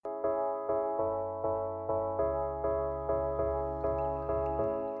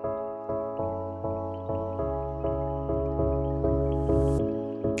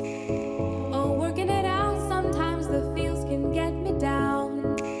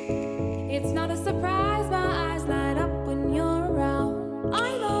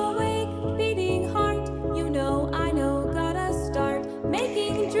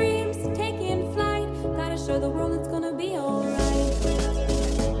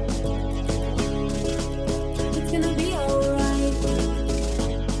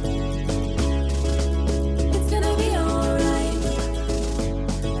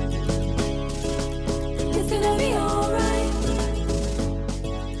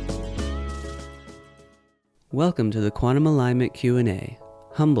Welcome to the Quantum Alignment Q&A,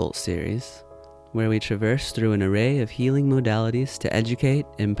 Humboldt series, where we traverse through an array of healing modalities to educate,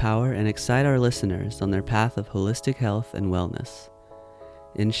 empower, and excite our listeners on their path of holistic health and wellness.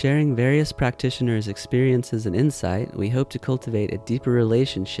 In sharing various practitioners' experiences and insight, we hope to cultivate a deeper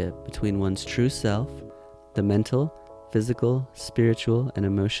relationship between one's true self, the mental, physical, spiritual, and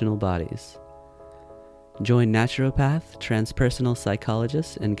emotional bodies. Join naturopath, transpersonal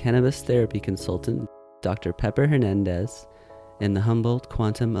psychologist, and cannabis therapy consultant Dr. Pepper Hernandez in the Humboldt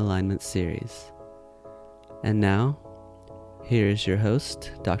Quantum Alignment series. And now, here is your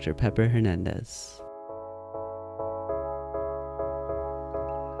host, Dr. Pepper Hernandez.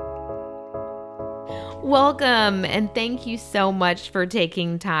 Welcome, and thank you so much for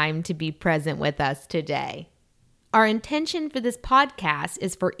taking time to be present with us today. Our intention for this podcast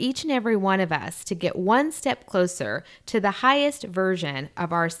is for each and every one of us to get one step closer to the highest version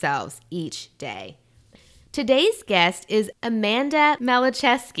of ourselves each day. Today's guest is Amanda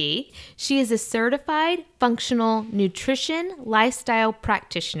Malachesky. She is a certified functional nutrition lifestyle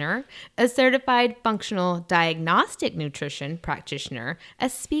practitioner, a certified functional diagnostic nutrition practitioner, a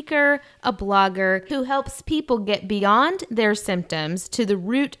speaker, a blogger who helps people get beyond their symptoms to the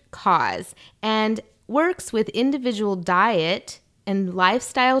root cause and works with individual diet and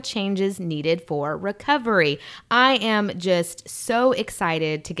lifestyle changes needed for recovery. I am just so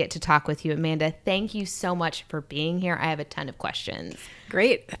excited to get to talk with you, Amanda. Thank you so much for being here. I have a ton of questions.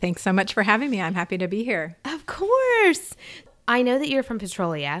 Great. Thanks so much for having me. I'm happy to be here. Of course. I know that you're from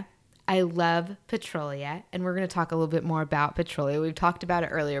Petrolia. I love Petrolia, and we're going to talk a little bit more about Petrolia. We've talked about it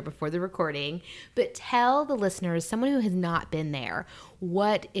earlier before the recording, but tell the listeners, someone who has not been there,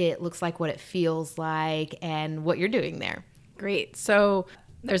 what it looks like, what it feels like, and what you're doing there. Great. So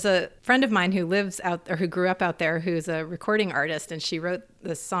there's a friend of mine who lives out or who grew up out there who's a recording artist, and she wrote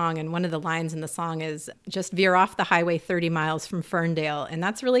this song, and one of the lines in the song is just veer off the highway 30 miles from Ferndale. And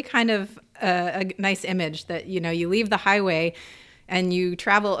that's really kind of a nice image that, you know, you leave the highway and you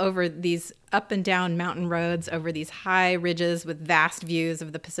travel over these up and down mountain roads over these high ridges with vast views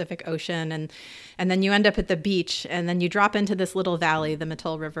of the Pacific Ocean. And then you end up at the beach, and then you drop into this little valley, the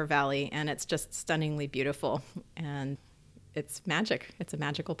Mattole River Valley, and it's just stunningly beautiful. And it's magic. It's a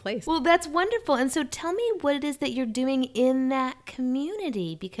magical place. Well, that's wonderful. And so tell me what it is that you're doing in that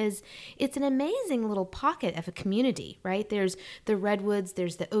community, because it's an amazing little pocket of a community, right? There's the redwoods,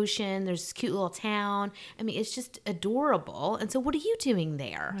 there's the ocean, there's this cute little town. I mean, it's just adorable. And so what are you doing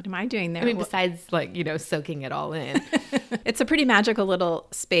there? What am I doing there? I mean, besides soaking it all in. It's a pretty magical little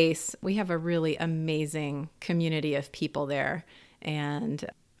space. We have a really amazing community of people there. And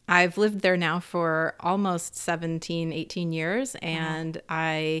I've lived there now for almost 17, 18 years. And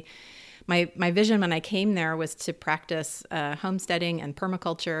my vision when I came there was to practice homesteading and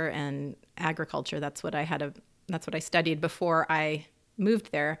permaculture and agriculture. That's what I studied before I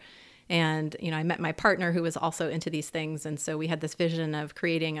moved there. And, you know, I met my partner who was also into these things. And so we had this vision of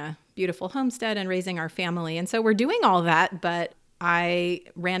creating a beautiful homestead and raising our family. And so we're doing all that, but I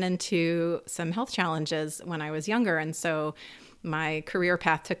ran into some health challenges when I was younger. And so my career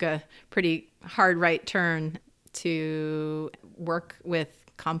path took a pretty hard right turn to work with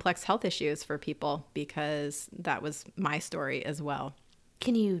complex health issues for people, because that was my story as well.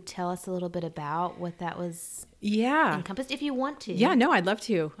 Can you tell us a little bit about what that was encompassed, if you want to? Yeah, no, I'd love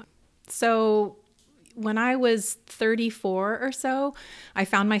to. So when I was 34 or so, I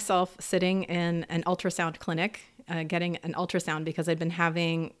found myself sitting in an ultrasound clinic, getting an ultrasound because I'd been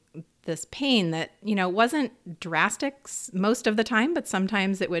having this pain that, you know, wasn't drastic most of the time, but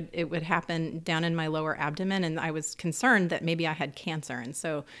sometimes it would happen down in my lower abdomen. And I was concerned that maybe I had cancer. And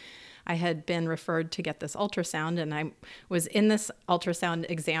so I had been referred to get this ultrasound, and I was in this ultrasound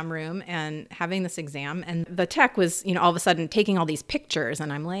exam room and having this exam. And the tech was, you know, all of a sudden taking all these pictures,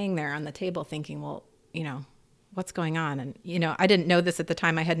 and I'm laying there on the table thinking, well, you know, what's going on? And, you know, I didn't know this at the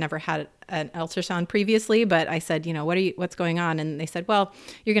time. I had never had an ultrasound previously, but I said, you know, what's going on? And they said, well,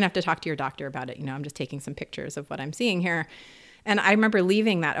 you're going to have to talk to your doctor about it. You know, I'm just taking some pictures of what I'm seeing here. And I remember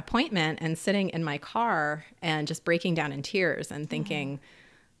leaving that appointment and sitting in my car and just breaking down in tears and thinking,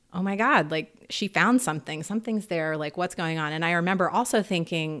 oh my God, like she found something's there, like what's going on? And I remember also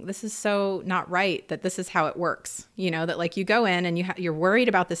thinking, this is so not right that this is how it works. You know, that like you go in and you're worried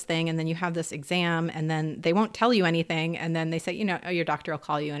about this thing, and then you have this exam, and then they won't tell you anything. And then they say, you know, oh, your doctor will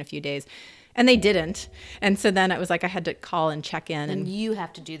call you in a few days. And they didn't. And so then it was like I had to call and check in. And you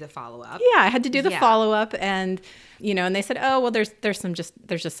have to do the follow-up. Yeah, I had to do the follow-up. And, you know, and they said, oh, well, there's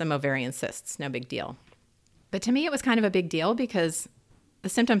just some ovarian cysts, no big deal. But to me, it was kind of a big deal because the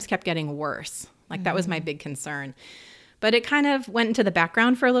symptoms kept getting worse. Like that was my big concern. But it kind of went into the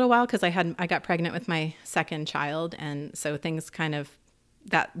background for a little while because I got pregnant with my second child. And so things kind of,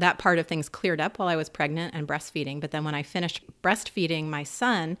 that part of things cleared up while I was pregnant and breastfeeding. But then when I finished breastfeeding my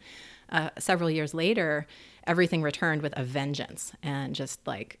son several years later, everything returned with a vengeance and just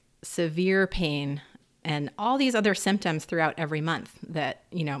like severe pain and all these other symptoms throughout every month that,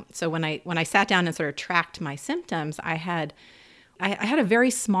 so when I sat down and sort of tracked my symptoms, I had a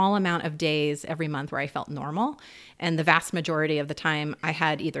very small amount of days every month where I felt normal. And the vast majority of the time I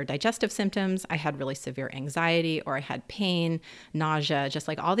had either digestive symptoms, I had really severe anxiety, or I had pain, nausea, just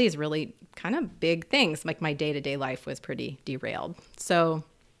like all these really kind of big things. Like my day-to-day life was pretty derailed. So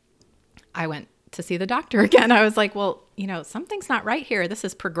I went to see the doctor again. I was like, well, something's not right here. This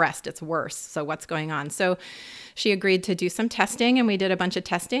has progressed. It's worse. So what's going on? So she agreed to do some testing, and we did a bunch of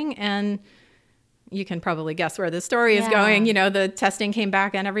testing, and you can probably guess where the story is going. The testing came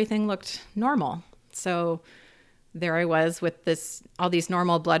back and everything looked normal. So there I was with all these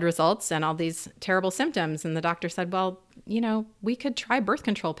normal blood results and all these terrible symptoms. And the doctor said, well, we could try birth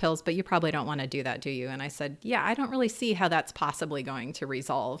control pills, but you probably don't want to do that, do you? And I said, yeah, I don't really see how that's possibly going to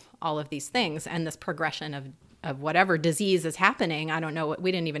resolve all of these things and this progression of whatever disease is happening. I don't know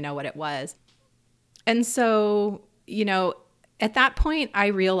we didn't even know what it was. And so, at that point, I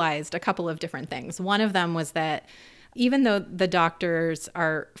realized a couple of different things. One of them was that even though the doctors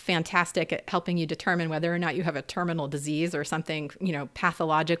are fantastic at helping you determine whether or not you have a terminal disease or something,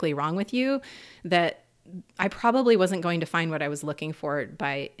 pathologically wrong with you, that I probably wasn't going to find what I was looking for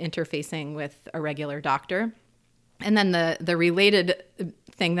by interfacing with a regular doctor. And then the related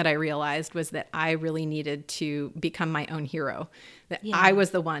thing that I realized was that I really needed to become my own hero, that I was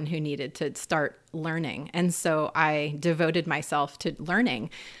the one who needed to start learning. And so I devoted myself to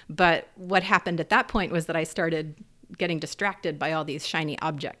learning. But what happened at that point was that I started getting distracted by all these shiny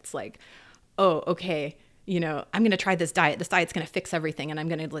objects like, oh, okay, I'm going to try this diet. This diet's going to fix everything. And I'm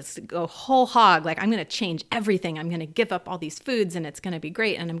going to go whole hog. Like I'm going to change everything. I'm going to give up all these foods and it's going to be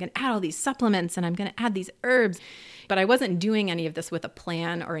great. And I'm going to add all these supplements and I'm going to add these herbs. But I wasn't doing any of this with a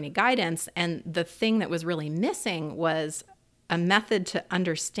plan or any guidance. And the thing that was really missing was a method to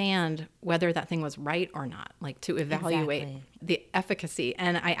understand whether that thing was right or not, like to evaluate the efficacy.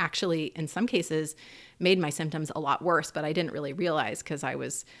 And I actually, in some cases, made my symptoms a lot worse, but I didn't really realize because I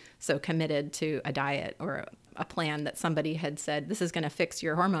was so committed to a diet or a plan that somebody had said, this is going to fix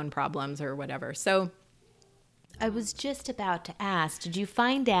your hormone problems or whatever. So I was just about to ask, did you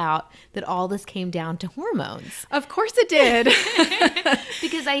find out that all this came down to hormones? Of course it did.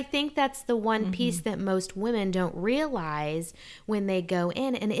 Because I think that's the one piece that most women don't realize when they go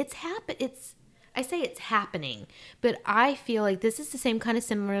in, and I say it's happening, but I feel like this is the same kind of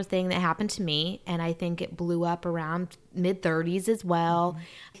similar thing that happened to me, and I think it blew up around mid-30s as well.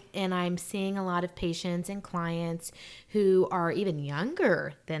 And I'm seeing a lot of patients and clients who are even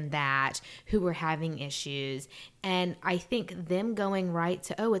younger than that who were having issues. And I think them going right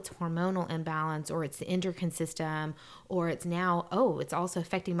to, oh, it's hormonal imbalance, or it's the endocrine system, or it's now, oh, it's also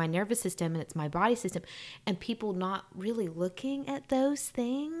affecting my nervous system and it's my body system, and people not really looking at those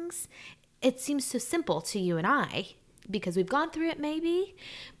things. It seems so simple to you and I because we've gone through it maybe,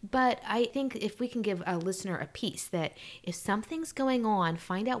 but I think if we can give a listener a piece that if something's going on,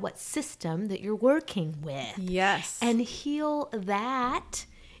 find out what system that you're working with. Yes. And heal that.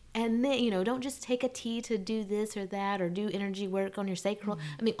 And then, don't just take a tea to do this or that or do energy work on your sacral.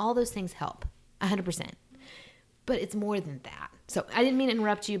 I mean, all those things help 100%. But it's more than that. So I didn't mean to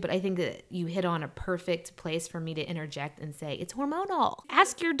interrupt you, but I think that you hit on a perfect place for me to interject and say, it's hormonal.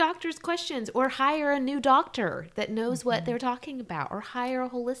 Ask your doctor's questions, or hire a new doctor that knows what they're talking about, or hire a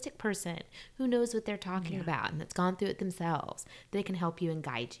holistic person who knows what they're talking about and that's gone through it themselves. They can help you and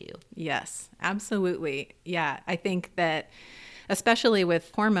guide you. Yes, absolutely. Yeah, I think that especially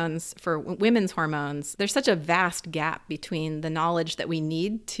with hormones, for women's hormones, there's such a vast gap between the knowledge that we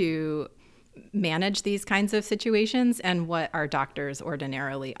need to manage these kinds of situations and what our doctors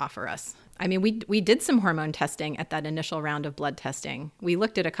ordinarily offer us. I mean, we did some hormone testing at that initial round of blood testing. We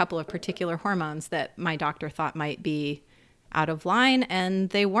looked at a couple of particular hormones that my doctor thought might be out of line, and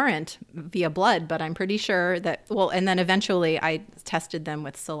they weren't via blood, but I'm pretty sure that, and then eventually I tested them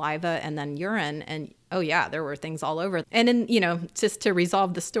with saliva and then urine, and oh yeah, there were things all over. And then, just to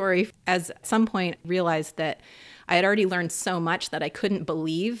resolve the story, as at some point realized that I had already learned so much that I couldn't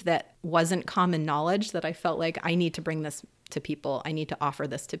believe that wasn't common knowledge, that I felt like I need to bring this to people. I need to offer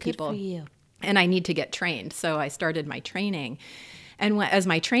this to people. Good for you. And I need to get trained. So I started my training. And as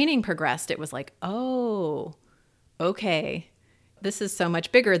my training progressed, it was like, oh, okay. this is so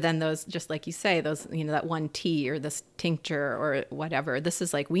much bigger than those, just like you say, those, that one tea or this tincture or whatever. This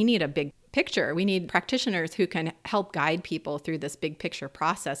is like, we need a big picture. We need practitioners who can help guide people through this big picture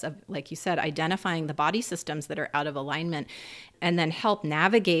process of, like you said, identifying the body systems that are out of alignment, and then help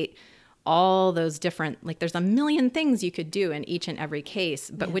navigate all those different, like there's a million things you could do in each and every case,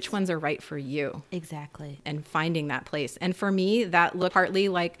 but Yes. which ones are right for you? Exactly. And finding that place. And for me, that looked partly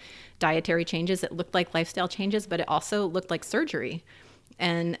like dietary changes. It looked like lifestyle changes, but it also looked like surgery.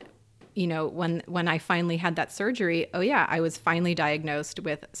 And when I finally had that surgery, I was finally diagnosed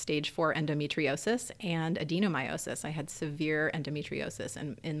with stage 4 endometriosis and adenomyosis. I had severe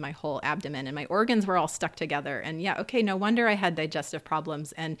endometriosis in my whole abdomen, and my organs were all stuck together. And no wonder I had digestive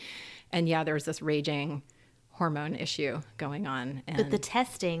problems. And there was this raging hormone issue going on. And But the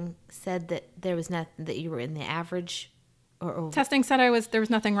testing said that there was nothing, that you were in the average or testing said there was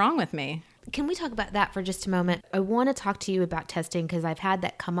nothing wrong with me. Can we talk about that for just a moment? I want to talk to you about testing because I've had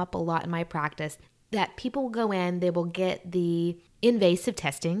that come up a lot in my practice, that people will go in, they will get the invasive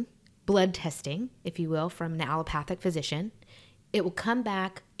testing, blood testing, if you will, from an allopathic physician. It will come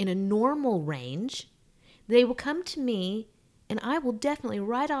back in a normal range. They will come to me, and I will definitely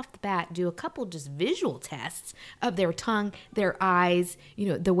right off the bat do a couple just visual tests of their tongue, their eyes,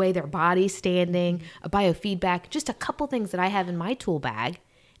 the way their body's standing, a biofeedback, just a couple things that I have in my tool bag,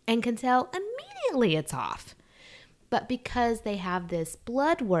 and can tell immediately it's off. But because they have this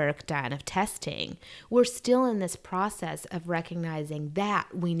blood work done of testing, we're still in this process of recognizing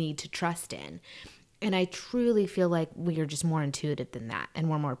that we need to trust in. And I truly feel like we are just more intuitive than that, and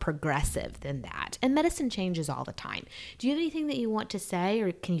we're more progressive than that. And medicine changes all the time. Do you have anything that you want to say,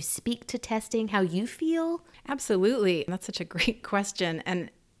 or can you speak to testing, how you feel? Absolutely. That's such a great question.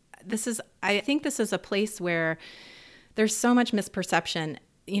 And I think this is a place where there's so much misperception.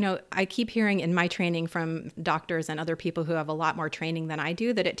 I keep hearing in my training from doctors and other people who have a lot more training than I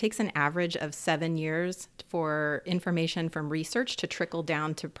do that it takes an average of 7 years for information from research to trickle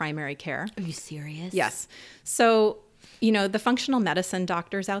down to primary care. Are you serious? Yes. So, the functional medicine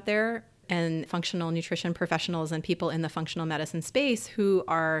doctors out there and functional nutrition professionals and people in the functional medicine space who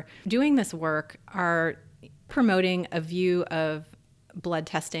are doing this work are promoting a view of blood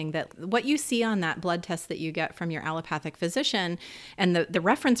testing, that what you see on that blood test that you get from your allopathic physician, and the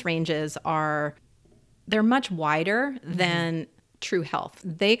reference ranges they're much wider than True Health.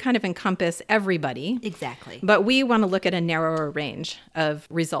 They kind of encompass everybody. Exactly. But we want to look at a narrower range of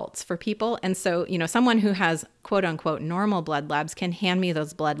results for people. And so, someone who has quote unquote normal blood labs can hand me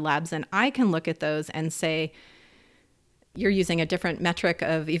those blood labs, and I can look at those and say, you're using a different metric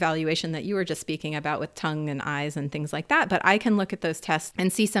of evaluation that you were just speaking about with tongue and eyes and things like that. But I can look at those tests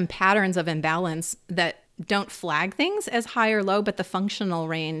and see some patterns of imbalance that don't flag things as high or low, but the functional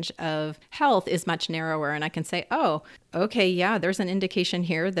range of health is much narrower. And I can say, there's an indication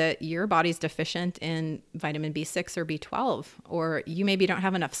here that your body's deficient in vitamin B6 or B12, or you maybe don't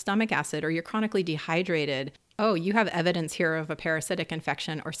have enough stomach acid, or you're chronically dehydrated. Oh, you have evidence here of a parasitic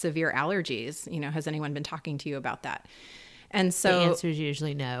infection or severe allergies. Has anyone been talking to you about that? And so the answer is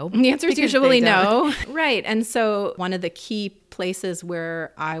usually no. The answer is usually no. Right. And so one of the key places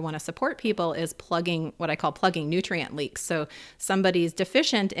where I want to support people is what I call plugging nutrient leaks. So somebody's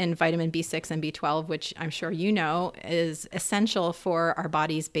deficient in vitamin B6 and B12, which I'm sure you know is essential for our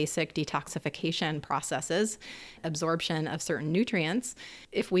body's basic detoxification processes, absorption of certain nutrients.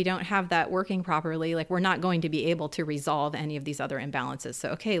 If we don't have that working properly, we're not going to be able to resolve any of these other imbalances.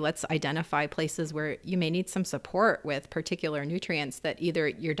 So, let's identify places where you may need some support with particular nutrients that either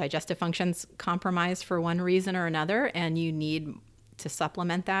your digestive function's compromised for one reason or another, and you need to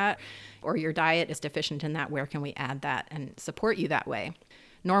supplement that, or your diet is deficient in that. Where can we add that and support you that way?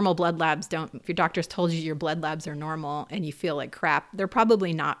 Normal blood labs if your doctor's told you your blood labs are normal and you feel like crap, they're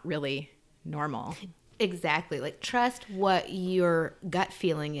probably not really normal. Exactly. Trust what your gut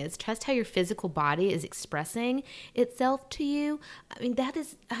feeling is. Trust how your physical body is expressing itself to you. That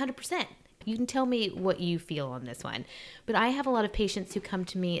is 100%. You can tell me what you feel on this one. But I have a lot of patients who come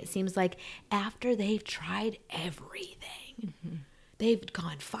to me, it seems like, after they've tried everything. Mm-hmm. They've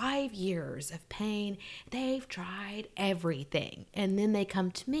gone 5 years of pain. They've tried everything. And then they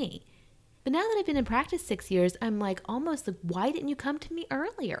come to me. But now that I've been in practice 6 years, I'm why didn't you come to me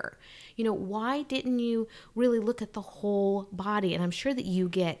earlier? Why didn't you really look at the whole body? And I'm sure that you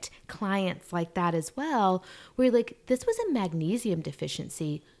get clients like that as well, where you're like, this was a magnesium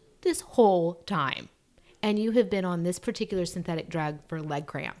deficiency this whole time. And you have been on this particular synthetic drug for leg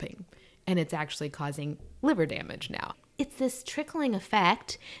cramping. And it's actually causing liver damage now. it's this trickling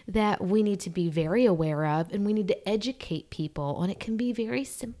effect that we need to be very aware of, and we need to educate people. And it can be very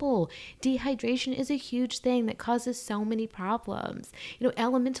simple. Dehydration is a huge thing that causes so many problems.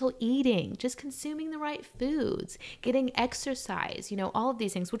 Elemental eating, just consuming the right foods, getting exercise, all of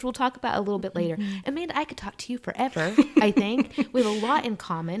these things, which we'll talk about a little bit later. Amanda, I could talk to you forever, I think. We have a lot in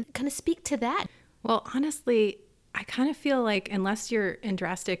common. Kind of speak to that. Well, honestly, I kind of feel like unless you're in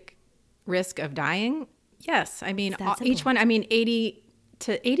drastic risk of dying, yes. I mean, each one,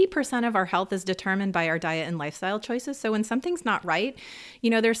 80% of our health is determined by our diet and lifestyle choices. So when something's not right,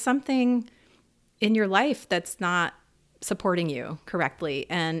 there's something in your life that's not supporting you correctly.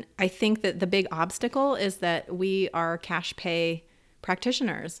 And I think that the big obstacle is that we are cash pay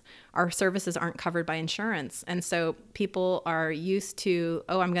practitioners. Our services aren't covered by insurance. And so people are used to,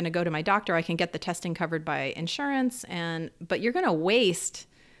 I'm going to go to my doctor. I can get the testing covered by insurance. But you're going to waste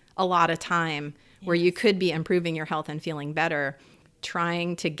a lot of time where you could be improving your health and feeling better,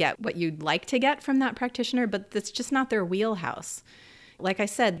 trying to get what you'd like to get from that practitioner, but that's just not their wheelhouse. Like I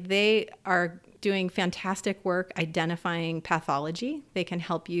said, they are doing fantastic work identifying pathology. They can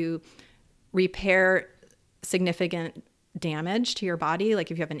help you repair significant damage to your body,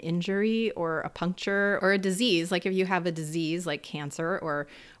 like if you have an injury or a puncture or a disease. Like if you have a disease like cancer or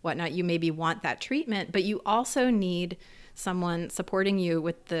whatnot, you maybe want that treatment, but you also need someone supporting you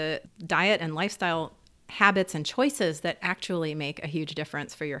with the diet and lifestyle habits and choices that actually make a huge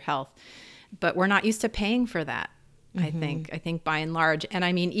difference for your health. But we're not used to paying for that, I think by and large. And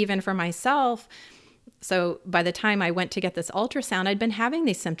I mean, even for myself, so by the time I went to get this ultrasound, I'd been having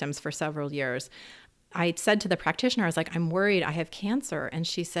these symptoms for several years. I said to the practitioner, I was like, I'm worried I have cancer. And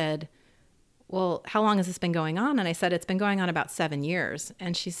she said, well, how long has this been going on? And I said, it's been going on about 7 years.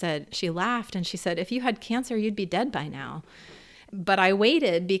 And she laughed and she said, if you had cancer, you'd be dead by now. But I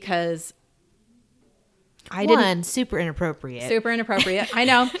waited because super inappropriate. Super inappropriate. I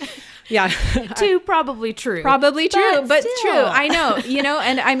know. Yeah. 2, probably true. Probably true, but still. true. I know,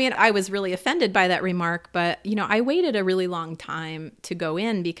 and I mean, I was really offended by that remark, but, I waited a really long time to go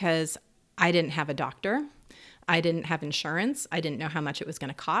in because I didn't have a doctor. I didn't have insurance. I didn't know how much it was going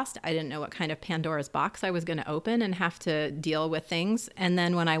to cost. I didn't know what kind of Pandora's box I was going to open and have to deal with things. And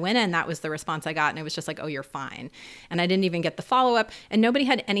then when I went in, that was the response I got. And it was just like, oh, you're fine. And I didn't even get the follow-up. And nobody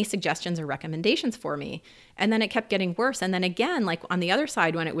had any suggestions or recommendations for me. And then it kept getting worse. And then again, like on the other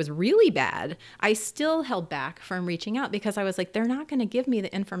side, when it was really bad, I still held back from reaching out because I was like, they're not going to give me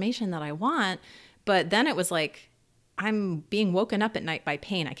the information that I want. But then it was like, I'm being woken up at night by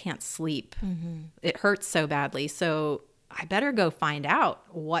pain. I can't sleep. It hurts so badly. So I better go find out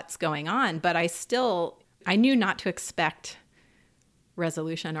what's going on. But I knew not to expect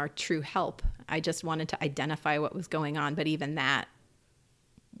resolution or true help. I just wanted to identify what was going on. But even that,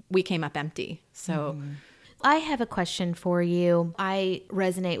 we came up empty. So I have a question for you. I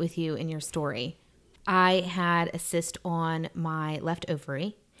resonate with you in your story. I had a cyst on my left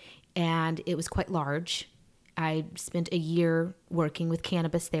ovary, and it was quite large. I spent a year working with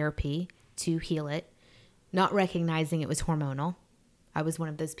cannabis therapy to heal it, not recognizing it was hormonal. I was one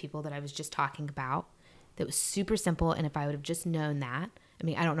of those people that I was just talking about that was super simple. And if I would have just known that,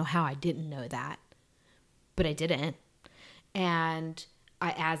 I don't know how I didn't know that, but I didn't. And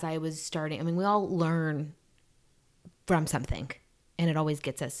as I was starting, we all learn from something, and it always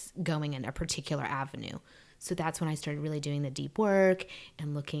gets us going in a particular avenue. So that's when I started really doing the deep work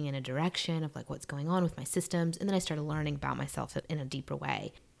and looking in a direction of like what's going on with my systems. And then I started learning about myself in a deeper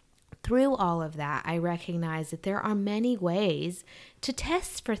way. Through all of that, I recognized that there are many ways to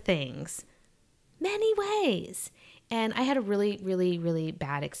test for things. Many ways. And I had a really, really, really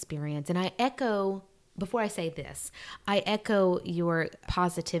bad experience. And before I say this, I echo your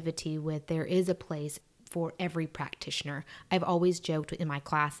positivity with there is a place for every practitioner. I've always joked in my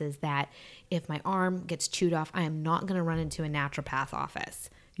classes that if my arm gets chewed off, I am not going to run into a naturopath office.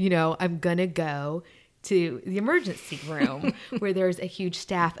 I'm going to go to the emergency room where there's a huge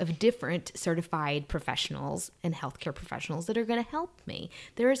staff of different certified professionals and healthcare professionals that are going to help me.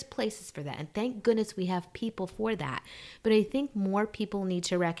 There is places for that. And thank goodness we have people for that. But I think more people need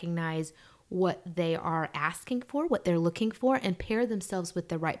to recognize what they are asking for, what they're looking for, and pair themselves with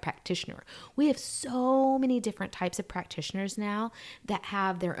the right practitioner. We have so many different types of practitioners now that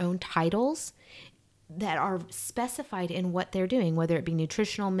have their own titles that are specified in what they're doing, whether it be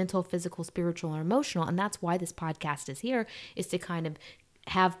nutritional, mental, physical, spiritual, or emotional. And that's why this podcast is here, is to kind of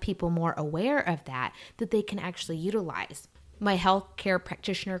have people more aware of that they can actually utilize. My healthcare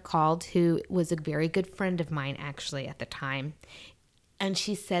practitioner called, who was a very good friend of mine actually at the time, and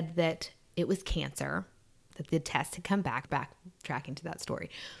she said that it was cancer, that the test had come back, backtracking to that story,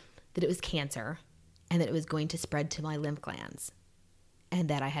 that it was cancer. and that it was going to spread to my lymph glands, and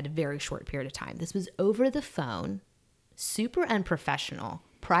that I had a very short period of time. This was over the phone, super unprofessional,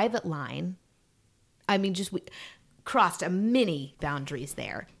 private line. I mean, just we crossed many boundaries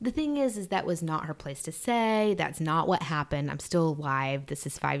there. The thing is that was not her place to say. That's not what happened. I'm still alive. This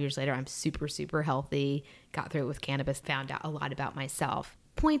is 5 years later. I'm super, super healthy. Got through it with cannabis, found out a lot about myself.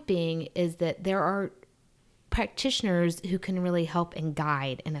 Point being is that there are practitioners who can really help and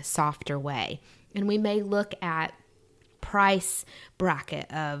guide in a softer way. And we may look at price bracket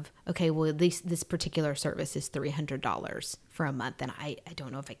of, okay, well, at least this particular service is $300 for a month. And I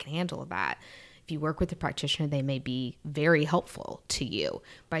don't know if I can handle that. If you work with a practitioner, they may be very helpful to you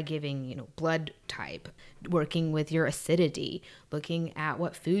by giving, blood type, working with your acidity, looking at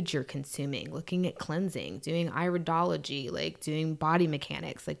what foods you're consuming, looking at cleansing, doing iridology, like doing body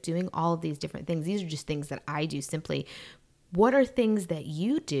mechanics, like doing all of these different things. These are just things that I do simply. What are things that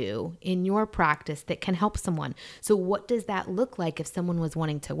you do in your practice that can help someone? So what does that look like if someone was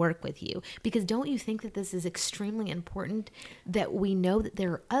wanting to work with you? Because don't you think that this is extremely important, that we know that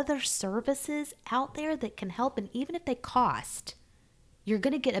there are other services out there that can help, and even if they cost, you're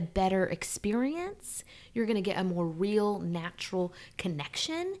going to get a better experience. You're going to get a more real, natural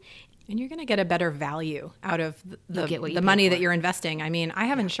connection. And you're going to get a better value out of the money that you're investing. I mean, I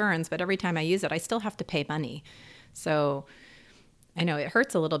have insurance, but every time I use it, I still have to pay money. So I know it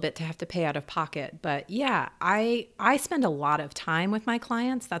hurts a little bit to have to pay out of pocket, but yeah, I spend a lot of time with my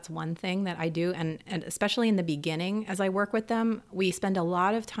clients. That's one thing that I do. And especially in the beginning, as I work with them, we spend a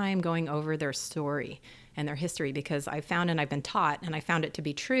lot of time going over their story and their history, because I found, and I've been taught, and I found it to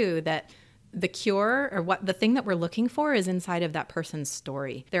be true, that the cure, or what the thing that we're looking for, is inside of that person's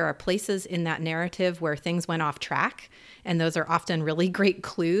story. There are places in that narrative where things went off track, and those are often really great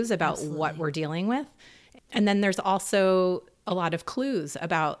clues about what we're dealing with. And then there's also a lot of clues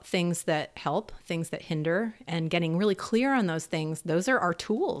about things that help, things that hinder, and getting really clear on those things. Those are our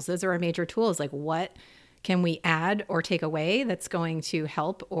tools. Those are our major tools. Like, what can we add or take away that's going to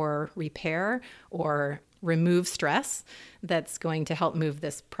help or repair or remove stress that's going to help move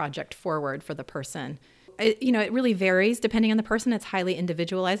this project forward for the person? It really varies depending on the person. It's highly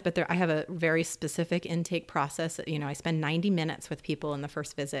individualized, but I have a very specific intake process. I spend 90 minutes with people in the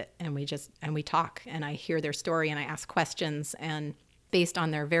first visit, and we talk, and I hear their story, and I ask questions, and based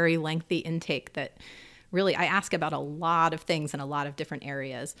on their very lengthy intake, that really I ask about a lot of things in a lot of different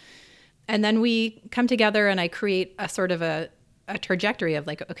areas. And then we come together, and I create a sort of a trajectory of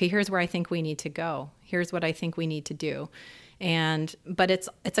like, okay, here's where I think we need to go. Here's what I think we need to do. But it's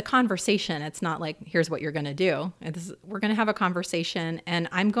a conversation. It's not like, here's what you're going to do. We're going to have a conversation, and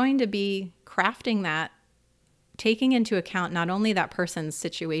I'm going to be crafting that, taking into account not only that person's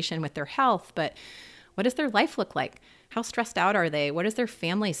situation with their health, but what does their life look like? How stressed out are they? What is their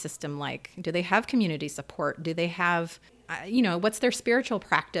family system like? Do they have community support? Do they have, what's their spiritual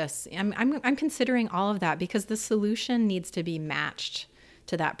practice? I'm considering all of that, because the solution needs to be matched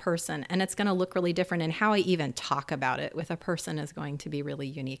to that person, and it's going to look really different, and how I even talk about it with a person is going to be really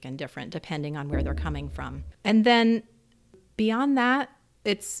unique and different depending on where they're coming from. And then beyond that,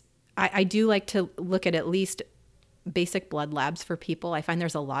 I do like to look at least basic blood labs for people. I find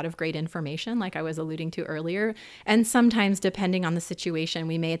there's a lot of great information, like I was alluding to earlier. And sometimes, depending on the situation,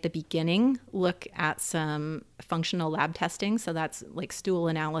 we may at the beginning look at some functional lab testing. So that's like stool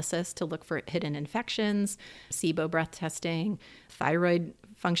analysis to look for hidden infections, SIBO breath testing, thyroid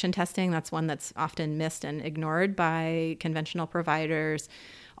function testing. That's one that's often missed and ignored by conventional providers.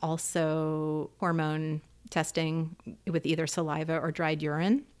 Also, hormone testing with either saliva or dried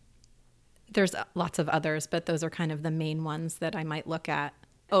urine. There's lots of others, but those are kind of the main ones that I might look at.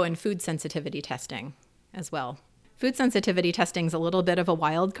 Oh, and food sensitivity testing as well. Food sensitivity testing is a little bit of a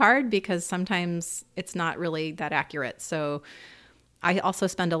wild card, because sometimes it's not really that accurate. So I also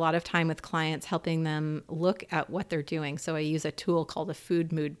spend a lot of time with clients helping them look at what they're doing. So I use a tool called a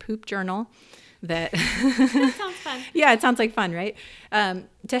food mood poop journal. That sounds fun. Yeah, it sounds like fun, right?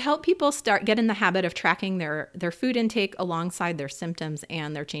 To help people get in the habit of tracking their food intake alongside their symptoms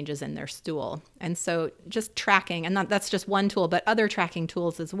and their changes in their stool. And so just tracking, and that's just one tool, but other tracking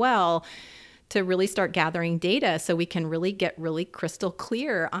tools as well, to really start gathering data so we can really get really crystal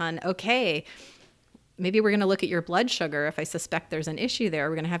clear on, okay, maybe we're going to look at your blood sugar. If I suspect there's an issue there,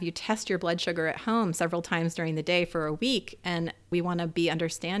 we're going to have you test your blood sugar at home several times during the day for a week. And we want to be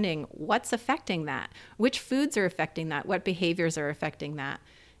understanding what's affecting that, which foods are affecting that, what behaviors are affecting that,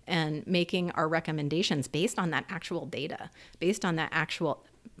 and making our recommendations based on that actual data, based on that actual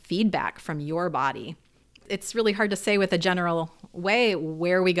feedback from your body. It's really hard to say with a general way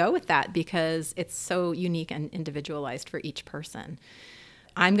where we go with that, because it's so unique and individualized for each person.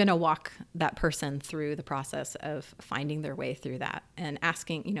 I'm going to walk that person through the process of finding their way through that and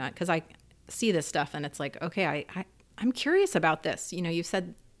asking, because I see this stuff and it's like, okay, I'm curious about this. You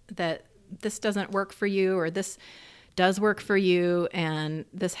said that this doesn't work for you, or this does work for you and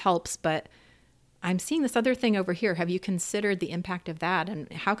this helps, but I'm seeing this other thing over here. Have you considered the impact of that?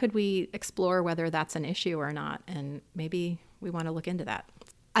 And how could we explore whether that's an issue or not? And maybe we want to look into that.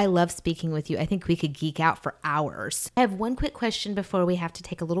 I love speaking with you. I think we could geek out for hours. I have one quick question before we have to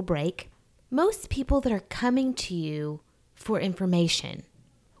take a little break. Most people that are coming to you for information,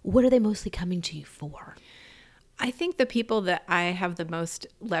 what are they mostly coming to you for? I think the people that I have the most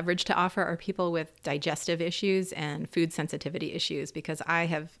leverage to offer are people with digestive issues and food sensitivity issues, because I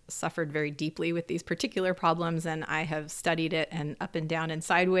have suffered very deeply with these particular problems, and I have studied it and up and down and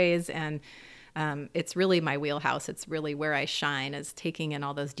sideways, and it's really my wheelhouse. It's really where I shine, is taking in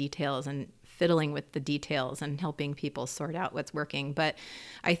all those details and fiddling with the details and helping people sort out what's working. But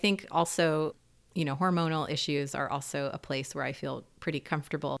I think also, hormonal issues are also a place where I feel pretty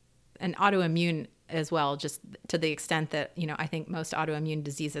comfortable. And autoimmune as well, just to the extent that, I think most autoimmune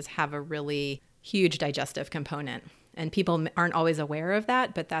diseases have a really huge digestive component. And people aren't always aware of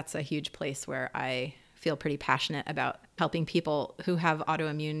that, but that's a huge place where I feel pretty passionate about helping people who have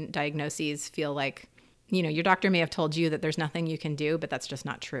autoimmune diagnoses feel like, your doctor may have told you that there's nothing you can do, but that's just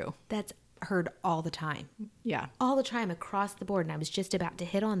not true. That's heard all the time. Yeah. All the time across the board. And I was just about to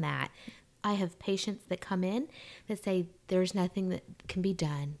hit on that. I have patients that come in that say there's nothing that can be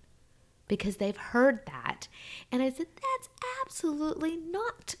done, because they've heard that. And I said, that's absolutely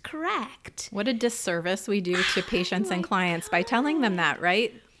not correct. What a disservice we do to patients and clients by telling them that,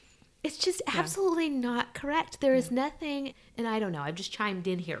 right? It's just absolutely not correct. There is nothing, and I don't know, I've just chimed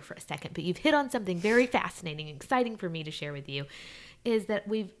in here for a second, but you've hit on something very fascinating, exciting for me to share with you, is that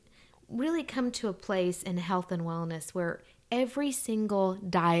we've really come to a place in health and wellness where every single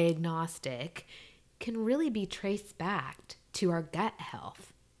diagnostic can really be traced back to our gut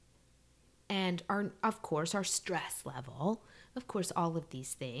health. And of course, our stress level, of course, all of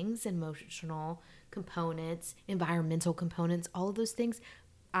these things, emotional components, environmental components, all of those things.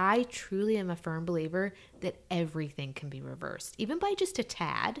 I truly am a firm believer that everything can be reversed, even by just a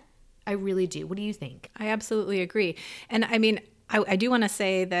tad. I really do. What do you think? I absolutely agree. And I mean, I do want to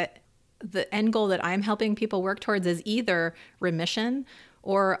say that the end goal that I'm helping people work towards is either remission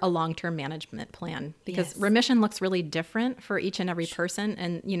or a long-term management plan, because remission looks really different for each and every person.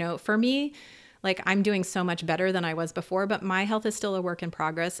 And, for me, like, I'm doing so much better than I was before, but my health is still a work in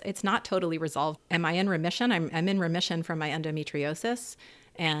progress. It's not totally resolved. Am I in remission? I'm in remission from my endometriosis.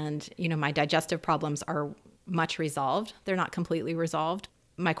 And, my digestive problems are much resolved. They're not completely resolved.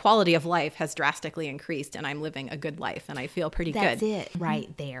 My quality of life has drastically increased, and I'm living a good life, and I feel pretty good. That's it right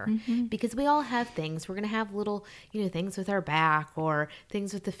there. Mm-hmm. Because we all have things. We're going to have little, things with our back, or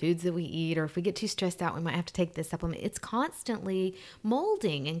things with the foods that we eat, or if we get too stressed out, we might have to take this supplement. It's constantly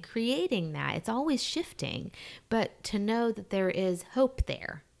molding and creating that. It's always shifting. But to know that there is hope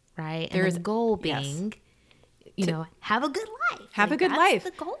there, right? And the goal being, have a good life. Have a good life.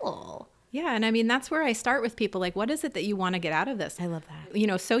 That's the goal. Yeah. And I mean, that's where I start with people. Like, what is it that you want to get out of this? I love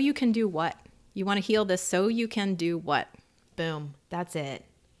that. So you can do what? You want to heal this so you can do what? Boom. That's it.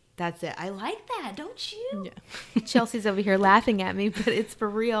 That's it. I like that, don't you? Yeah. Chelsea's over here laughing at me, but it's for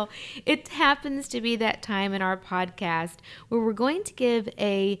real. It happens to be that time in our podcast where we're going to give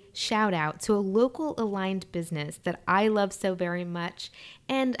a shout out to a local aligned business that I love so very much.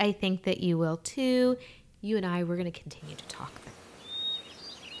 And I think that you will too. You and I, we're going to continue to talk.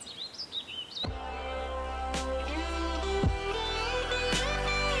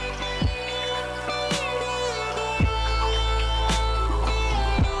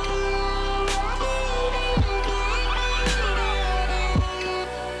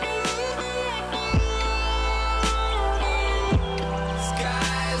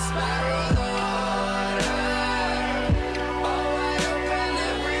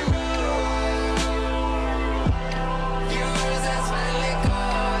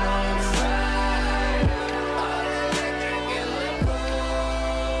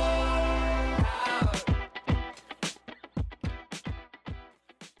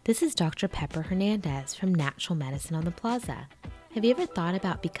 This is Dr. Pepper Hernandez from Natural Medicine on the Plaza. Have you ever thought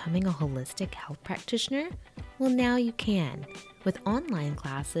about becoming a holistic health practitioner? Well, now you can, with online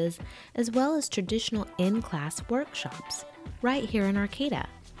classes as well as traditional in-class workshops right here in Arcata,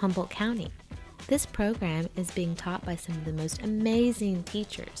 Humboldt County. This program is being taught by some of the most amazing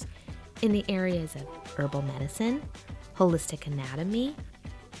teachers in the areas of herbal medicine, holistic anatomy,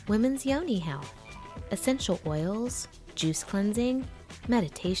 women's yoni health, essential oils, juice cleansing,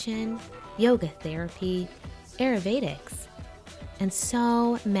 meditation, yoga therapy, Ayurvedics, and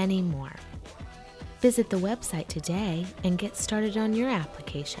so many more. Visit the website today and get started on your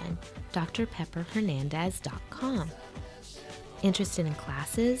application, drpepperhernandez.com. Interested in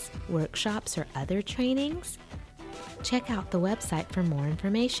classes, workshops, or other trainings? Check out the website for more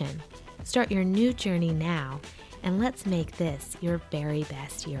information. Start your new journey now, and let's make this your very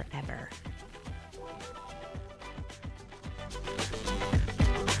best year ever.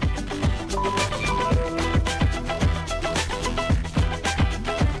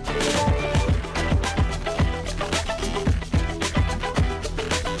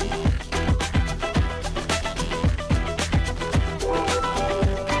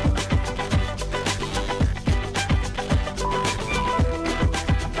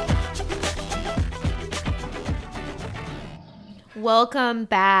 Welcome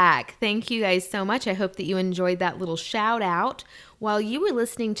back. Thank you guys so much. I hope that you enjoyed that little shout out. While you were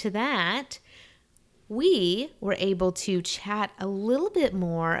listening to that, we were able to chat a little bit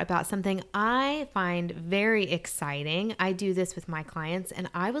more about something I find very exciting. I do this with my clients, and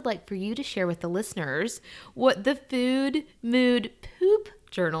I would like for you to share with the listeners what the Food, Mood, Poop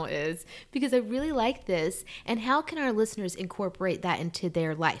journal is, because I really like this. And how can our listeners incorporate that into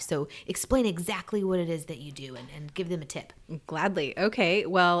their life? So explain exactly what it is that you do and give them a tip. Gladly. Okay.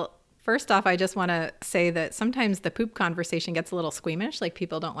 Well, first off, I just want to say that sometimes the poop conversation gets a little squeamish, like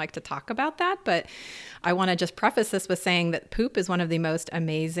people don't like to talk about that. But I want to just preface this with saying that poop is one of the most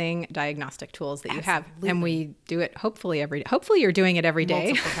amazing diagnostic tools that you have. And we do it hopefully you're doing it every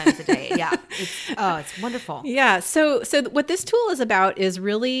day. Multiple times a day. Yeah. It's wonderful. Yeah. So what this tool is about is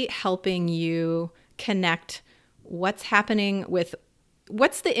really helping you connect what's happening with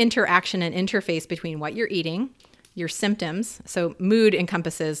what's the interaction and interface between what you're eating, your symptoms. So mood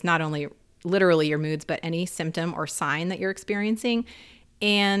encompasses not only literally your moods, but any symptom or sign that you're experiencing,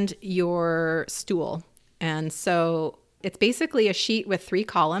 and your stool. And so it's basically a sheet with 3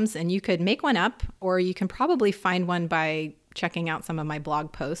 columns, and you could make one up, or you can probably find one by checking out some of my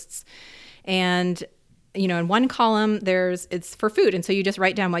blog posts. And in one column, it's for food. And so you just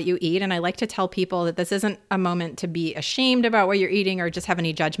write down what you eat. And I like to tell people that this isn't a moment to be ashamed about what you're eating or just have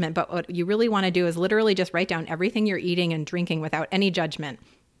any judgment. But what you really want to do is literally just write down everything you're eating and drinking without any judgment.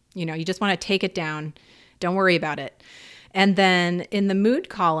 You just want to take it down. Don't worry about it. And then in the mood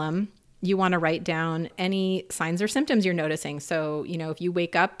column, you want to write down any signs or symptoms you're noticing. So, if you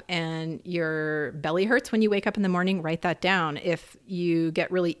wake up and your belly hurts when you wake up in the morning, write that down. If you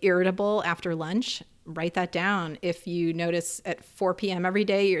get really irritable after lunch, write that down. If you notice at 4 p.m. every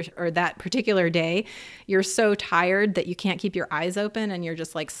day or that particular day, you're so tired that you can't keep your eyes open and you're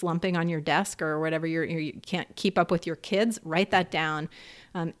just like slumping on your desk or whatever, you can't keep up with your kids, write that down.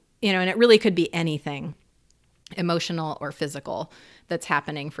 And it really could be anything, emotional or physical, that's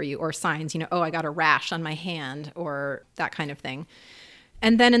happening for you, or signs, I got a rash on my hand or that kind of thing.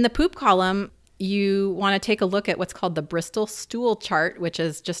 And then in the poop column, you want to take a look at what's called the Bristol stool chart, which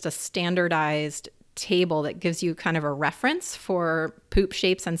is just a standardized table that gives you kind of a reference for poop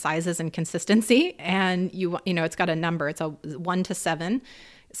shapes and sizes and consistency. And it's got a number. It's a 1 to 7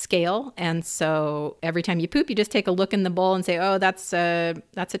 scale. And so every time you poop, you just take a look in the bowl and say, oh, that's a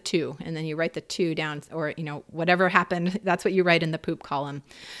 2. And then you write the 2 down, or, whatever happened, that's what you write in the poop column.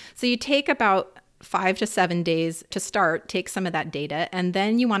 So you take about 5 to 7 days to start, take some of that data, and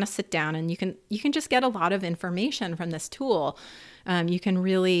then you want to sit down and you can just get a lot of information from this tool. You can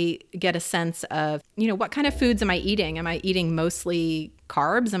really get a sense of, what kind of foods am I eating? Am I eating mostly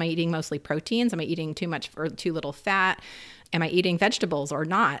carbs? Am I eating mostly proteins? Am I eating too much or too little fat? Am I eating vegetables or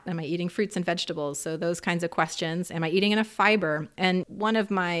not? Am I eating fruits and vegetables? So those kinds of questions. Am I eating enough fiber? And one of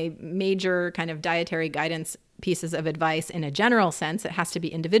my major kind of dietary guidance pieces of advice in a general sense, it has to be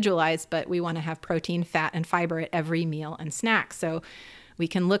individualized, but we want to have protein, fat, and fiber at every meal and snack. So we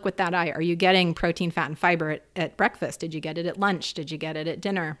can look with that eye. Are you getting protein, fat, and fiber at breakfast? Did you get it at lunch? Did you get it at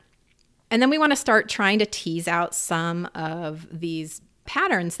dinner? And then we want to start trying to tease out some of these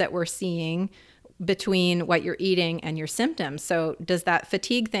patterns that we're seeing between what you're eating and your symptoms. So does that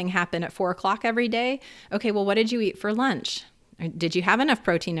fatigue thing happen at 4 o'clock every day? Okay, well, what did you eat for lunch? Did you have enough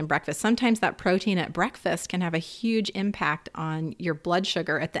protein in breakfast? Sometimes that protein at breakfast can have a huge impact on your blood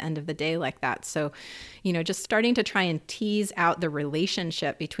sugar at the end of the day like that. So, just starting to try and tease out the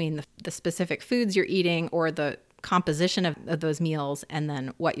relationship between the specific foods you're eating or the composition of those meals and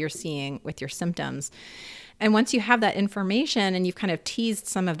then what you're seeing with your symptoms. And once you have that information and you've kind of teased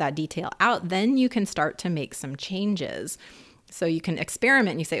some of that detail out, then you can start to make some changes. So you can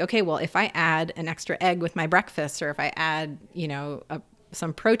experiment and you say, okay, well, if I add an extra egg with my breakfast, or if I add,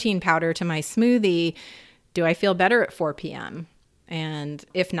 some protein powder to my smoothie, do I feel better at 4 p.m.? And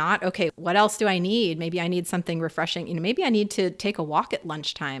if not, okay, what else do I need? Maybe I need something refreshing. Maybe I need to take a walk at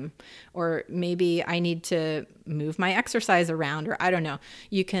lunchtime, or maybe I need to move my exercise around, or I don't know.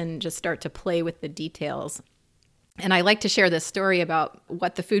 You can just start to play with the details. And I like to share this story about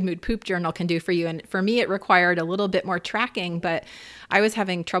what the Food Mood Poop Journal can do for you. And for me, it required a little bit more tracking, but I was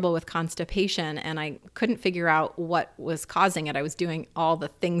having trouble with constipation and I couldn't figure out what was causing it. I was doing all the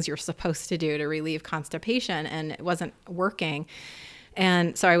things you're supposed to do to relieve constipation and it wasn't working.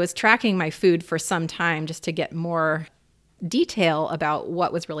 And so I was tracking my food for some time just to get more detail about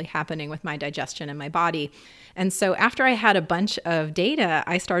what was really happening with my digestion and my body. And so after I had a bunch of data,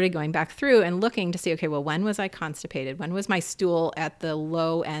 I started going back through and looking to see, okay, well, when was I constipated? When was my stool at the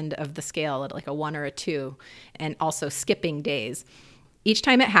low end of the scale at like a 1 or a 2? And also skipping days. Each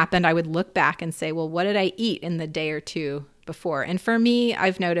time it happened, I would look back and say, well, what did I eat in the day or two before? And for me,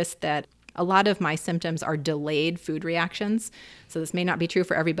 I've noticed that a lot of my symptoms are delayed food reactions. So this may not be true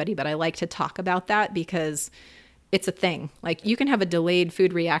for everybody, but I like to talk about that because it's a thing. Like you can have a delayed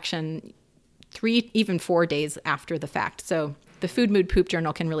food reaction 3, even 4 days after the fact. So the Food Mood Poop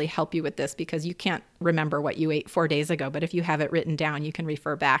Journal can really help you with this because you can't remember what you ate 4 days ago, but if you have it written down, you can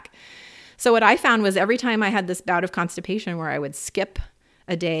refer back. So what I found was every time I had this bout of constipation where I would skip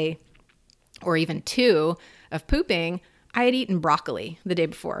a day or even 2 of pooping, I had eaten broccoli the day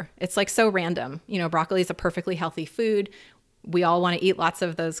before. It's like so random. Broccoli is a perfectly healthy food. We all want to eat lots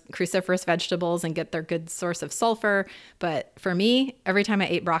of those cruciferous vegetables and get their good source of sulfur. But for me, every time I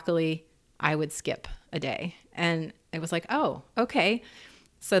ate broccoli, I would skip a day. And it was like, oh, okay.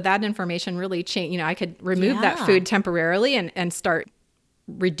 So that information really changed. I could remove that food temporarily and start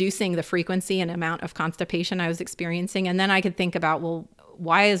reducing the frequency and amount of constipation I was experiencing. And then I could think about, well,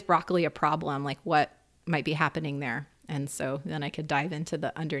 why is broccoli a problem? Like what might be happening there? And so then I could dive into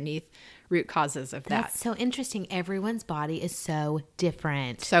the underneath root causes of that. That's so interesting. Everyone's body is so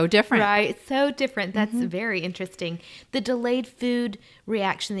different. So different. Right. So different. That's very interesting. The delayed food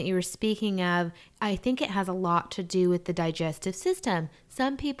reaction that you were speaking of, I think it has a lot to do with the digestive system.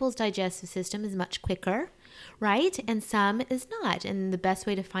 Some people's digestive system is much quicker, right? And some is not. And the best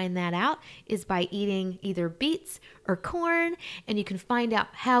way to find that out is by eating either beets or corn, and you can find out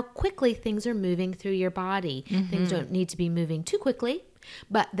how quickly things are moving through your body. Things don't need to be moving too quickly,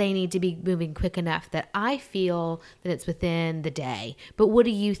 but they need to be moving quick enough that I feel that it's within the day. But what are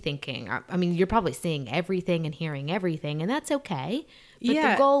you thinking? I mean, you're probably seeing everything and hearing everything, and that's okay. But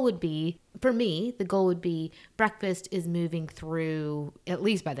the goal would be, for me, breakfast is moving through at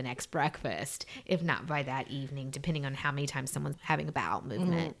least by the next breakfast, if not by that evening, depending on how many times someone's having a bowel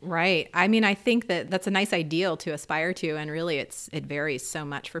movement. Right. I mean, I think that that's a nice ideal to aspire to. And really, it varies so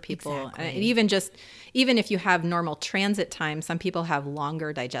much for people. Exactly. And even if you have normal transit time, some people have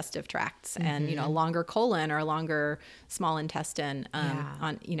longer digestive tracts and, a longer colon or a longer small intestine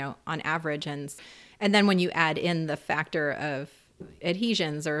on average. And then when you add in the factor of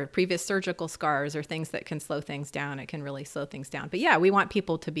adhesions or previous surgical scars or things that can slow things down, it can really slow things down. But yeah, we want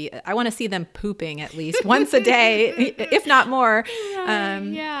people to I want to see them pooping at least once a day, if not more.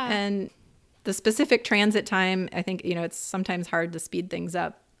 And the specific transit time, I think, it's sometimes hard to speed things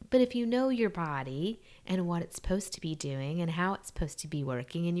up. But if you know your body and what it's supposed to be doing and how it's supposed to be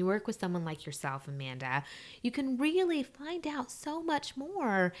working, and you work with someone like yourself, Amanda, you can really find out so much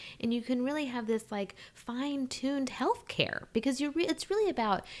more, and you can really have this like fine-tuned health care because it's really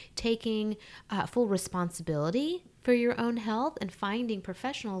about taking full responsibility for your own health and finding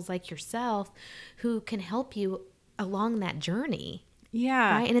professionals like yourself who can help you along that journey.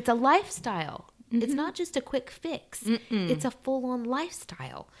 Yeah. Right? And it's a lifestyle. It's not just a quick fix. It's a full-on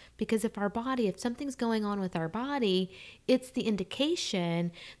lifestyle because if something's going on with our body, it's the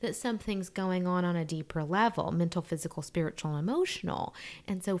indication that something's going on a deeper level, mental, physical, spiritual, and emotional.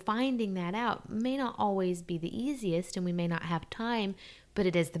 And so finding that out may not always be the easiest and we may not have time, but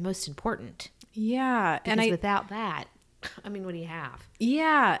it is the most important. Yeah. Because without that, I mean, what do you have?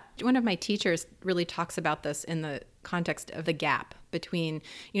 Yeah. One of my teachers really talks about this in the context of the gap between,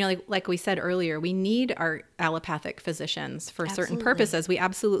 like we said earlier, we need our allopathic physicians for certain purposes. We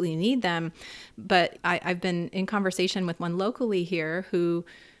absolutely need them. But I've been in conversation with one locally here who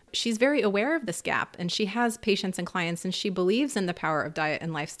she's very aware of this gap and she has patients and clients and she believes in the power of diet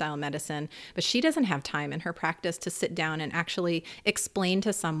and lifestyle medicine, but she doesn't have time in her practice to sit down and actually explain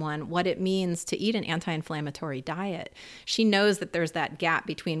to someone what it means to eat an anti-inflammatory diet. She knows that there's that gap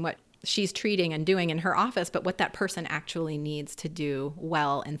between what she's treating and doing in her office, but what that person actually needs to do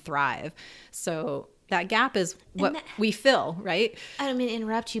well and thrive. So that gap is what we fill, right? I don't mean to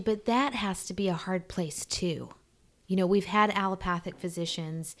interrupt you, but that has to be a hard place too. We've had allopathic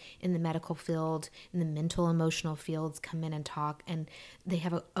physicians in the medical field, in the mental, emotional fields come in and talk, and they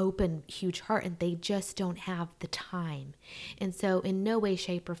have an open, huge heart, and they just don't have the time. And so in no way,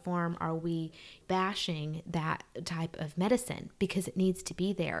 shape, or form are we bashing that type of medicine, because it needs to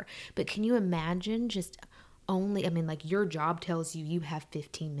be there. But can you imagine just your job tells you have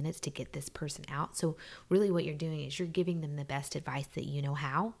 15 minutes to get this person out. So really what you're doing is you're giving them the best advice that you know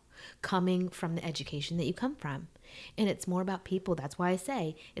how, coming from the education that you come from. And it's more about people. That's why I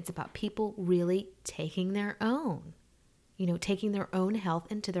say it's about people really taking their own health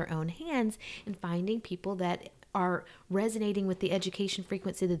into their own hands and finding people that are resonating with the education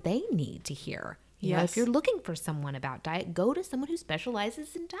frequency that they need to hear. If you're looking for someone about diet, go to someone who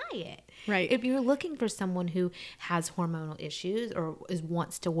specializes in diet. Right. If you're looking for someone who has hormonal issues or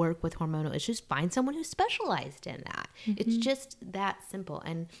wants to work with hormonal issues, find someone who's specialized in that. It's just that simple.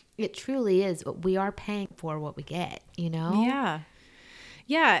 And it truly is. We are paying for what we get, Yeah.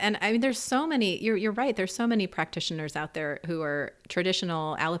 Yeah. And I mean, there's so many, you're right. There's so many practitioners out there who are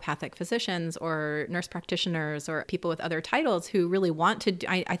traditional allopathic physicians or nurse practitioners or people with other titles who really want to,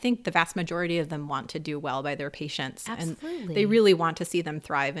 I think the vast majority of them want to do well by their patients. Absolutely. And they really want to see them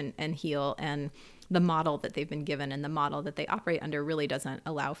thrive and heal. And the model that they've been given and the model that they operate under really doesn't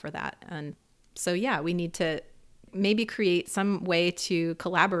allow for that. And so, we need to maybe create some way to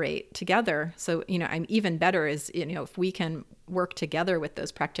collaborate together. So, I'm even better is, if we can work together with those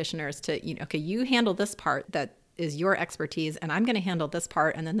practitioners to, okay, you handle this part that is your expertise, and I'm going to handle this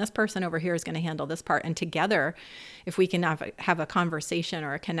part, and then this person over here is going to handle this part. And together, if we can have a conversation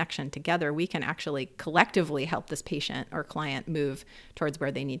or a connection together, we can actually collectively help this patient or client move towards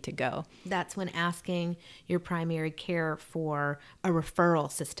where they need to go. That's when asking your primary care for a referral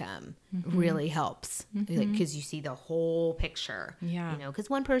system really helps, because you see the whole picture. Yeah. Because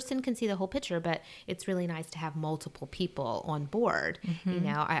one person can see the whole picture, but it's really nice to have multiple people on board.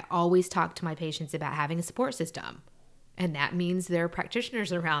 I always talk to my patients about having a support system. And that means their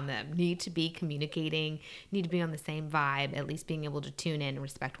practitioners around them need to be communicating, need to be on the same vibe, at least being able to tune in and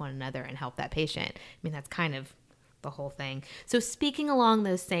respect one another and help that patient. I mean, that's kind of the whole thing. So speaking along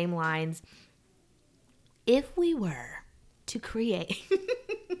those same lines, if we were to create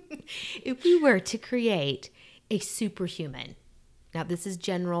a superhuman, now this is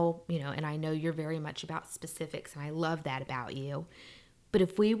general, and I know you're very much about specifics, and I love that about you. But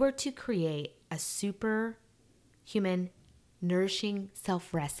if we were to create a superhuman nourishing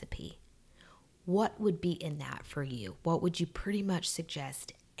self recipe, what would be in that for you? What would you pretty much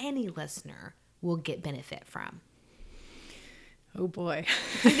suggest any listener will get benefit from? Oh boy.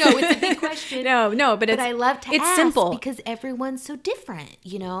 I know it's a big question. No, but I love to ask simple because everyone's so different,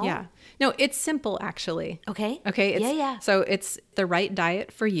 Yeah. No, it's simple actually. Okay. Okay. So it's the right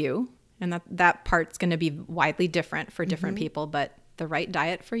diet for you. And that part's going to be widely different for different people, but the right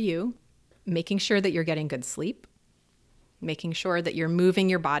diet for you, making sure that you're getting good sleep, making sure that you're moving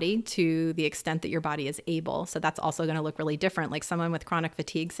your body to the extent that your body is able. So that's also going to look really different. Like someone with chronic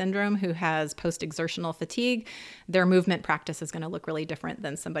fatigue syndrome who has post-exertional fatigue, their movement practice is going to look really different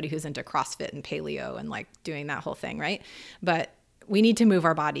than somebody who's into CrossFit and paleo and like doing that whole thing, right? But we need to move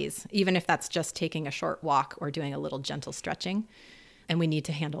our bodies, even if that's just taking a short walk or doing a little gentle stretching. And we need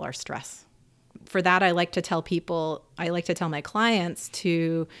to handle our stress. For that, I like to tell my clients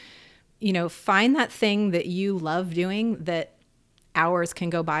to, find that thing that you love doing that hours can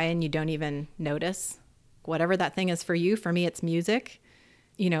go by and you don't even notice. Whatever that thing is for you. For me, it's music,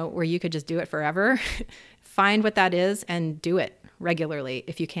 where you could just do it forever. Find what that is and do it regularly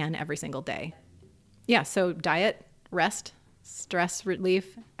if you can every single day. Yeah, so diet, rest, stress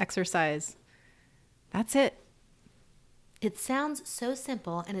relief, exercise. That's it. It sounds so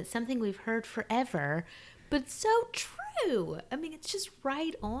simple, and it's something we've heard forever, but it's so true. I mean, it's just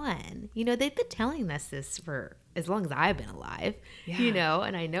right on. They've been telling us this for as long as I've been alive,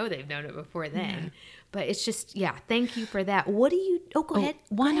 and I know they've known it before then. Yeah. But it's just, thank you for that. What do you, go ahead.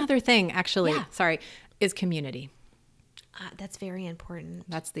 One other thing, actually, is community. That's very important.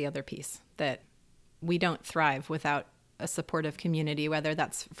 That's the other piece, that we don't thrive without a supportive community, whether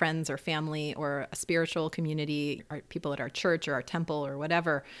that's friends or family or a spiritual community or people at our church or our temple or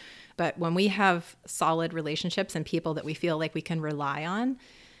whatever. But when we have solid relationships and people that we feel like we can rely on,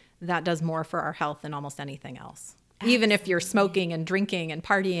 that does more for our health than almost anything else. Absolutely. Even if you're smoking and drinking and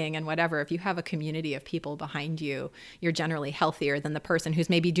partying and whatever, if you have a community of people behind you, you're generally healthier than the person who's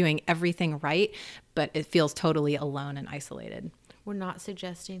maybe doing everything right, but it feels totally alone and isolated. We're not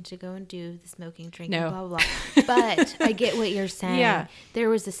suggesting to go and do the smoking, drinking, blah, blah, blah. But I get what you're saying. Yeah. There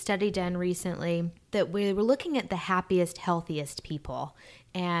was a study done recently that we were looking at the happiest, healthiest people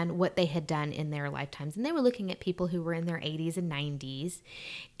and what they had done in their lifetimes. And they were looking at people who were in their 80s and 90s,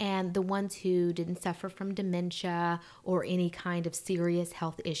 and the ones who didn't suffer from dementia or any kind of serious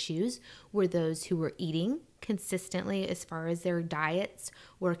health issues were those who were eating consistently, as far as their diets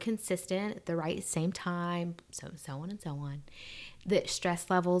were consistent at the right same time, so on and so on. The stress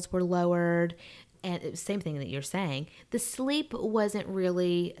levels were lowered. And it was the same thing that you're saying. The sleep wasn't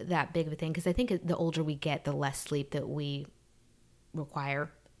really that big of a thing, because I think the older we get, the less sleep that we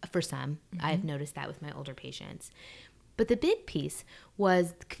require for some. Mm-hmm. I've noticed that with my older patients. But the big piece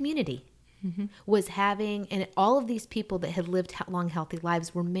was the community. Mm-hmm. Was having, and all of these people that had lived long, healthy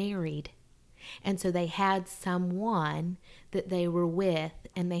lives were married. And so they had someone that they were with,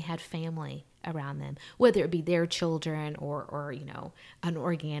 and they had family around them, whether it be their children or an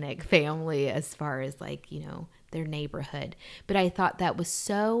organic family, as far as their neighborhood. But I thought that was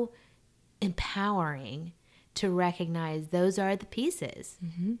so empowering to recognize those are the pieces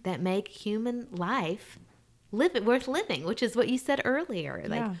that make human life worth living, which is what you said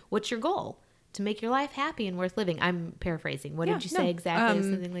earlier. What's your goal? To make your life happy and worth living. I'm paraphrasing. What did you say exactly?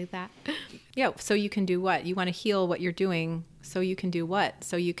 Something like that? Yeah. So you can do what? You want to heal what you're doing. So you can do what?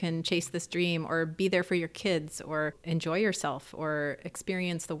 So you can chase this dream, or be there for your kids, or enjoy yourself, or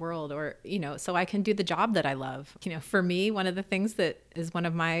experience the world, or, so I can do the job that I love. For me, one of the things that is one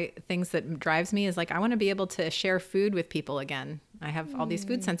of my things that drives me is I want to be able to share food with people again. I have all these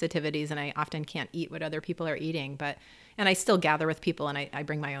food sensitivities, and I often can't eat what other people are eating, and I still gather with people, and I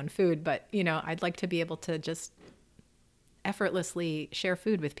bring my own food, but I'd like to be able to just effortlessly share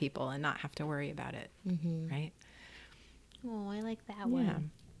food with people and not have to worry about it. Right? Oh, I like that one.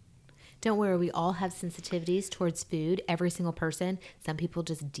 Don't worry, we all have sensitivities towards food. Every single person. Some people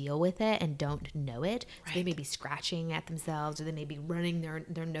just deal with it and don't know it. So they may be scratching at themselves, or they may be running,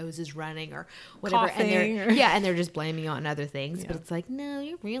 their nose is running, or whatever. Coughing, and they're just blaming it on other things. Yeah. But it's no,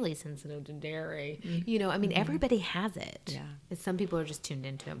 you're really sensitive to dairy. Everybody has it. Yeah. And some people are just tuned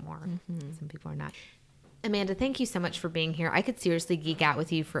into it more. Some people are not. Amanda, thank you so much for being here. I could seriously geek out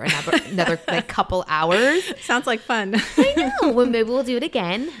with you for another couple hours. Sounds like fun. I know. Well, maybe we'll do it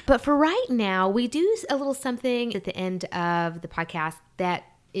again. But for right now, we do a little something at the end of the podcast that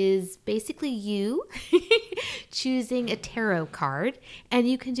is basically you choosing a tarot card. And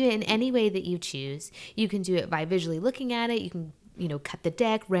you can do it in any way that you choose. You can do it by visually looking at it. You can cut the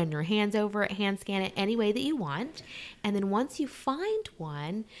deck, run your hands over it, hand scan it any way that you want. And then once you find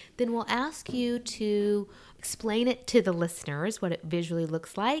one, then we'll ask you to explain it to the listeners, what it visually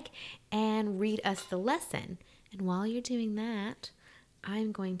looks like, and read us the lesson. And while you're doing that,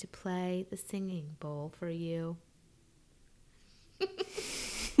 I'm going to play the singing bowl for you.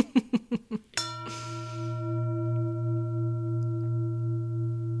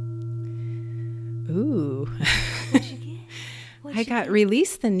 Ooh. What'd you get? I got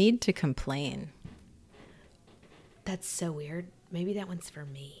release the need to complain. That's so weird. Maybe that one's for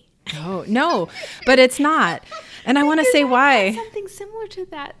me. Oh, no, but it's not. And I want to say why. Something similar to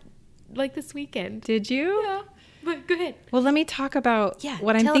that, this weekend. Did you? Yeah. But go ahead. Well, let me talk about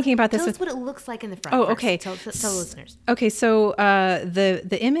what I'm thinking about this. Tell us what it looks like in the front. Oh, first. okay. Tell the listeners. Okay, so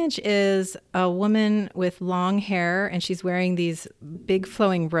the image is a woman with long hair, and she's wearing these big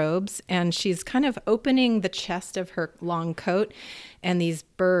flowing robes, and she's kind of opening the chest of her long coat, and these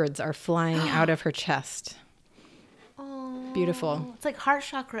birds are flying out of her chest. Oh, beautiful. It's like heart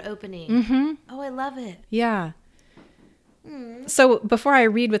chakra opening. Mm-hmm. Oh, I love it. Yeah. So before I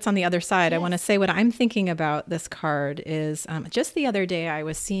read what's on the other side, I want to say what I'm thinking about this card is just the other day I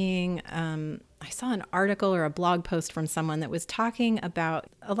was seeing, I saw an article or a blog post from someone that was talking about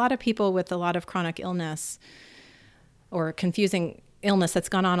a lot of people with a lot of chronic illness or confusing illness that's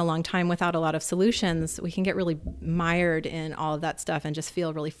gone on a long time without a lot of solutions. We can get really mired in all of that stuff and just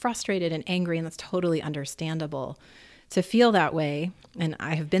feel really frustrated and angry, and that's totally understandable to feel that way. And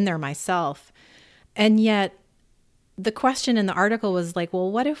I have been there myself. And yet, the question in the article was well,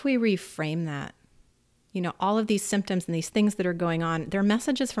 what if we reframe that? All of these symptoms and these things that are going on, they're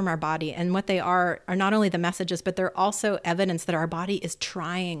messages from our body. And what they are not only the messages, but they're also evidence that our body is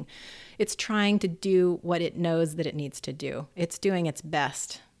trying. It's trying to do what it knows that it needs to do. It's doing its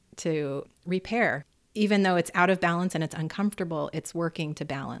best to repair. Even though it's out of balance and it's uncomfortable, it's working to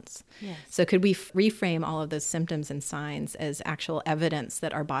balance. Yes. So could we reframe all of those symptoms and signs as actual evidence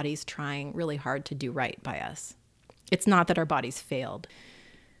that our body's trying really hard to do right by us? It's not that our bodies failed.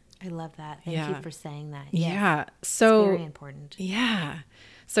 I love that. Thank you for saying that. Yes. Yeah. So it's very important. Yeah.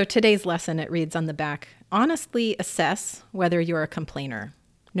 So today's lesson, it reads on the back, honestly assess whether you're a complainer.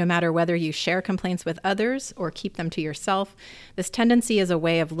 No matter whether you share complaints with others or keep them to yourself, this tendency is a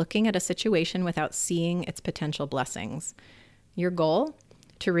way of looking at a situation without seeing its potential blessings. Your goal?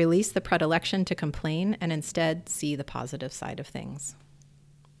 To release the predilection to complain and instead see the positive side of things.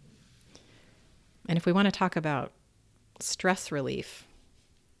 And if we want to talk about stress relief,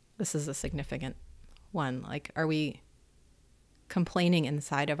 this is a significant one. Like, are we complaining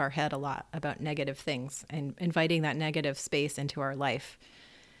inside of our head a lot about negative things and inviting that negative space into our life?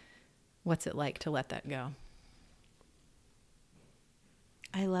 What's it like to let that go?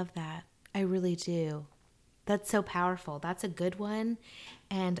 I love that. I really do. That's so powerful. That's a good one.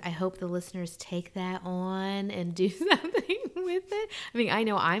 And I hope the listeners take that on and do something with it. I mean, I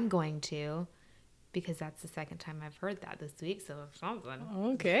know I'm going to, because that's the second time I've heard that this week. So something.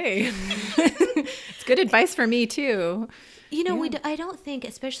 Okay. It's good advice for me too. You know, I don't think,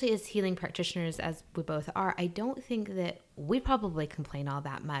 especially as healing practitioners, as we both are, I don't think that we probably complain all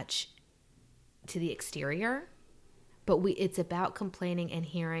that much to the exterior, but it's about complaining and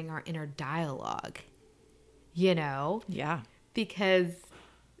hearing our inner dialogue, you know? Yeah. Because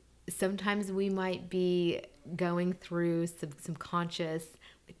sometimes we might be going through some conscious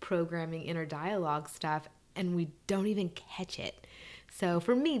programming, inner dialogue stuff, and we don't even catch it. So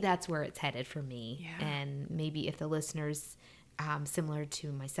for me, that's where it's headed for me. Yeah. And maybe if the listeners, similar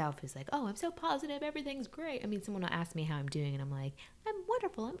to myself, who's like, oh, I'm so positive, everything's great. I mean, someone will ask me how I'm doing, and I'm like, I'm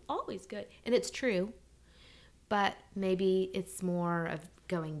wonderful, I'm always good. And it's true, but maybe it's more of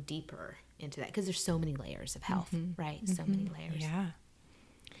going deeper into that, because there's so many layers of health, right? So many layers. Yeah.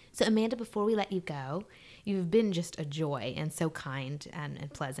 So Amanda, before we let you go, you've been just a joy and so kind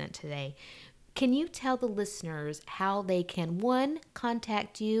and pleasant today. Can you tell the listeners how they can, one,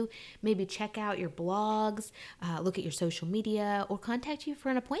 contact you, maybe check out your blogs, look at your social media, or contact you for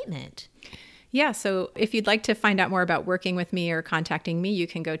an appointment? Yeah, so if you'd like to find out more about working with me or contacting me, you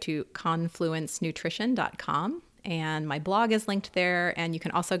can go to confluencenutrition.com. And my blog is linked there. And you can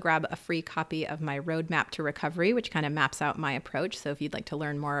also grab a free copy of my Roadmap to Recovery, which kind of maps out my approach. So if you'd like to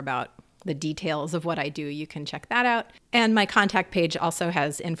learn more about the details of what I do, you can check that out. And my contact page also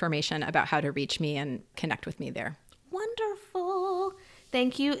has information about how to reach me and connect with me there. Wonderful.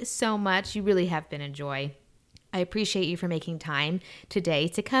 Thank you so much. You really have been a joy. I appreciate you for making time today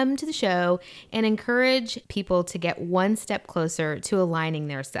to come to the show and encourage people to get one step closer to aligning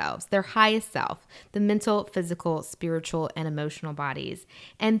themselves, their highest self, the mental, physical, spiritual, and emotional bodies.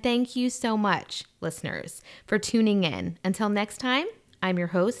 And thank you so much, listeners, for tuning in. Until next time, I'm your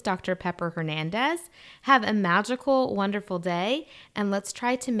host, Dr. Pepper Hernandez. Have a magical, wonderful day, and let's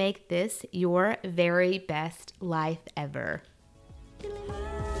try to make this your very best life ever.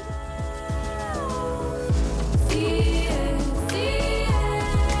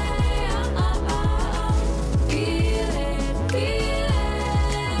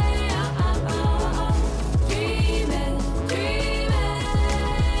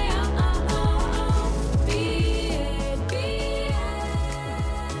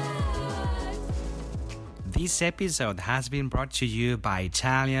 This episode has been brought to you by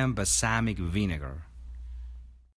Italian balsamic vinegar.